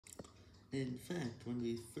In fact, when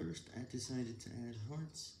they first decided to add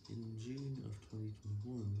hearts in June of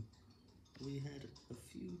 2021, we had a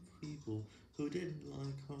few people who didn't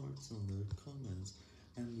like hearts on their comments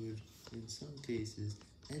and would, in some cases,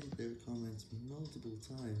 edit their comments multiple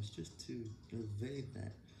times just to evade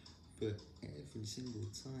that. But every single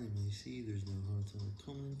time I see there's no heart on a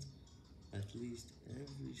comment, at least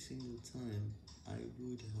every single time I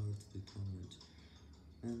would heart the comment.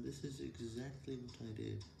 And this is exactly what I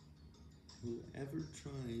did. Whoever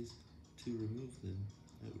tries to remove them,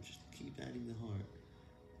 I would just keep adding the heart.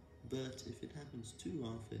 But if it happens too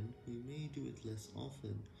often, we may do it less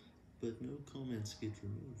often, but no comments get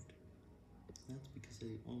removed. That's because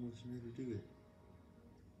I almost never do it.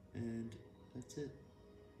 And that's it.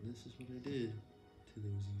 This is what I did to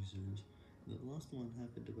those users. The last one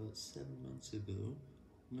happened about 7 months ago.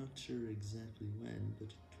 Not sure exactly when, but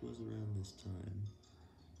it was around this time.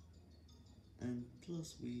 And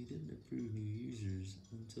plus, we didn't approve new users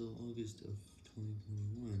until August of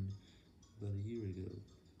 2021,